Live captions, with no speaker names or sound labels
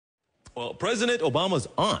Well, President Obama's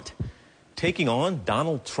aunt taking on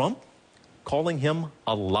Donald Trump, calling him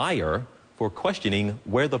a liar for questioning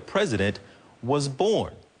where the president was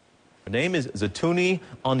born. Her name is Zeituni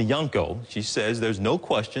Onyango. She says there's no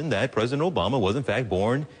question that President Obama was in fact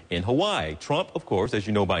born in Hawaii. Trump, of course, as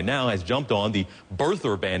you know by now, has jumped on the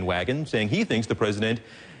birther bandwagon, saying he thinks the president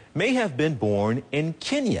may have been born in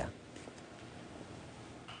Kenya.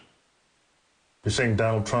 You're saying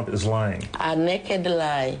Donald Trump is lying? A naked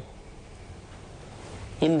lie.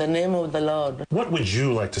 In the name of the Lord. What would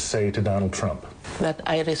you like to say to Donald Trump? That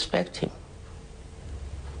I respect him.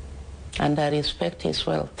 And I respect his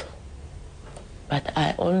wealth. But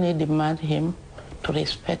I only demand him to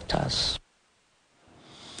respect us.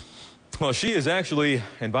 Well, she is actually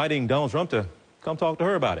inviting Donald Trump to come talk to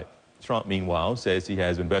her about it. Trump, meanwhile, says he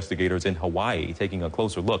has investigators in Hawaii taking a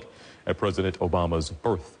closer look at President Obama's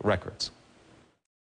birth records.